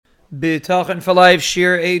Bitachon for Life,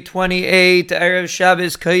 Shir 828, Erev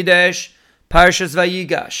Shabbos Kodesh, Parshas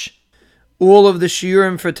Vayigash. All of the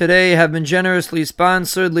shiurim for today have been generously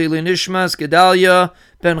sponsored. Lili Nishmas Gedalia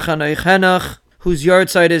Ben Chanay Chenach, whose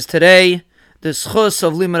yahrzeit is today. The schus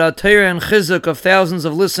of Limud HaTorah and chizuk of thousands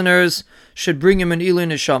of listeners should bring him an Ilu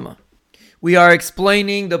Neshama. We are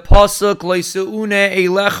explaining the pasuk Leisuune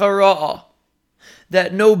Eilecha Ra'a,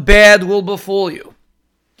 that no bad will befall you.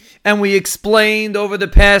 And we explained over the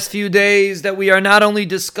past few days that we are not only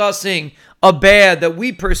discussing a bad that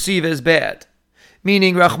we perceive as bad,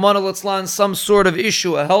 meaning Rahman al-Islan, some sort of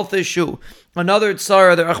issue, a health issue, another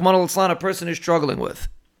tzara that Rahman al-Islan, a person is struggling with.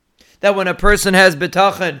 That when a person has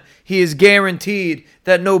bitachon, he is guaranteed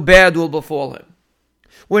that no bad will befall him.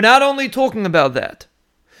 We're not only talking about that.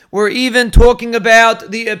 We're even talking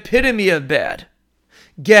about the epitome of bad.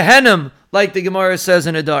 Gehenim, like the Gemara says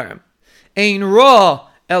in Adarim. Ein ra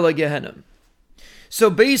ela Gehenim. So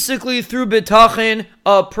basically, through bitachon,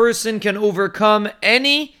 a person can overcome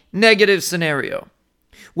any negative scenario,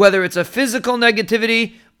 whether it's a physical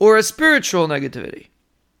negativity or a spiritual negativity.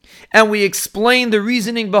 And we explain the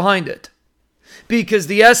reasoning behind it. Because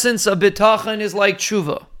the essence of bitachon is like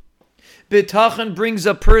tshuva. Bitachon brings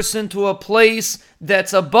a person to a place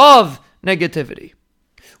that's above negativity.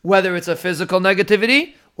 Whether it's a physical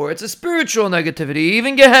negativity or it's a spiritual negativity,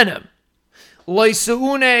 even Gehenim.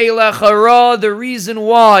 The reason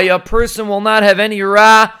why a person will not have any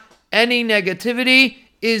ra, any negativity,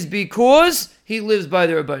 is because he lives by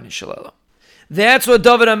the Rabbeinu Shalala. That's what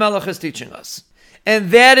David HaMelech is teaching us.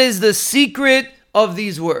 And that is the secret of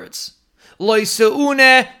these words. When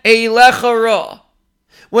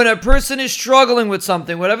a person is struggling with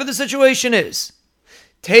something, whatever the situation is,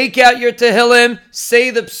 take out your Tehillim,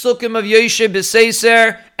 say the psukim of Yeshe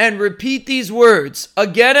B'Seiser, and repeat these words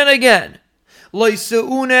again and again.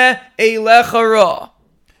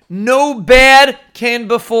 No bad can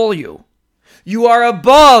befall you. You are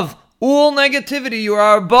above all negativity. You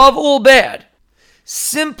are above all bad.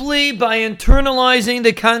 Simply by internalizing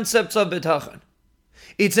the concepts of bitachon.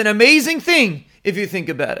 It's an amazing thing if you think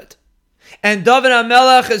about it. And David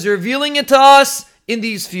HaMelech is revealing it to us in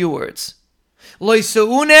these few words. David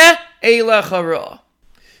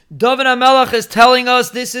HaMelech is telling us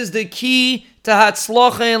this is the key to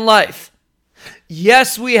Hatzlacha in life.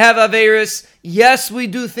 Yes, we have Averis. Yes, we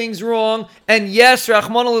do things wrong. And yes,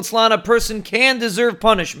 Rahman al-Islan, a person can deserve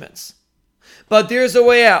punishments. But there's a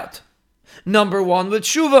way out. Number one, with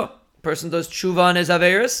tshuva. A person does tshuva on his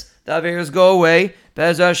Averis. The Averis go away.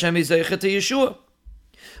 Be'ezras Hashem yizaycha to Yeshua.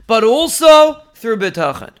 But also through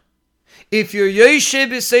bitachon. If you're Yeshe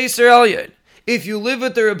B'Seiser Elyon, if you live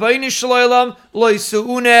with the Rabbeinu Shalom, lo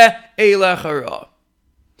yisu'une eilecha ra.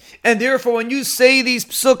 And therefore, when you say these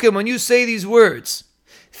psukim, when you say these words,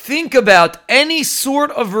 think about any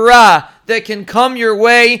sort of ra that can come your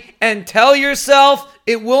way and tell yourself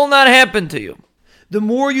it will not happen to you. The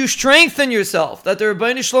more you strengthen yourself that the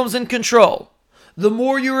Rabbeinu Shalom is in control, the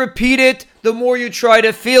more you repeat it, the more you try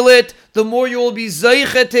to feel it, the more you will be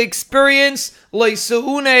zeicha to experience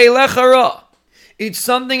leisu'une eilecha ra. It's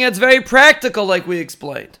something that's very practical, like we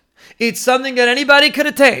explained. It's something that anybody could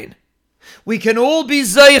attain. We can all be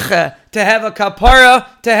zeicha to have a kapara,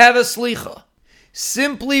 to have a slicha,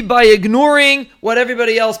 simply by ignoring what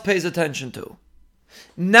everybody else pays attention to.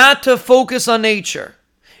 Not to focus on nature,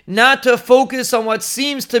 not to focus on what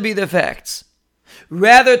seems to be the facts,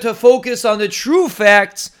 rather to focus on the true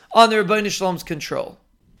facts on the Rabbeinu Shalom's control.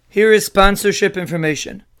 Here is sponsorship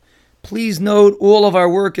information. Please note all of our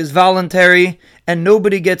work is voluntary and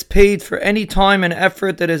nobody gets paid for any time and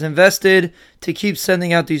effort that is invested to keep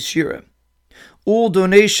sending out these shiurim. All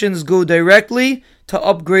donations go directly to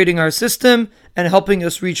upgrading our system and helping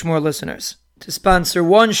us reach more listeners. To sponsor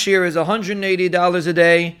one shiur is $180 a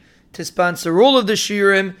day. To sponsor all of the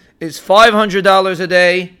shiurim is $500 a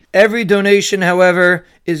day. Every donation, however,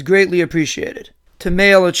 is greatly appreciated. To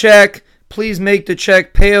mail a check, please make the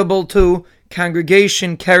check payable to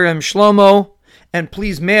Congregation Kerem Shlomo, and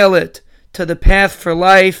please mail it to the Path for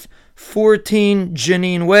Life, 14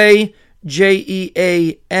 Janine Way,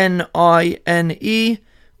 Jeanine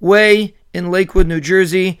Way in Lakewood, New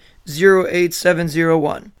Jersey,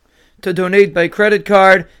 08701. To donate by credit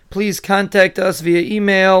card, please contact us via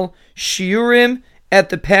email, shiurim@thepathforlife.com. SHIURIM at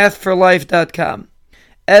THEPATH 4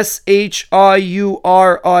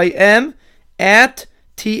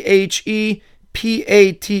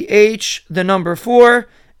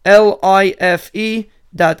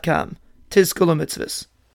 LIFE.com. Tizkul mitzvahs.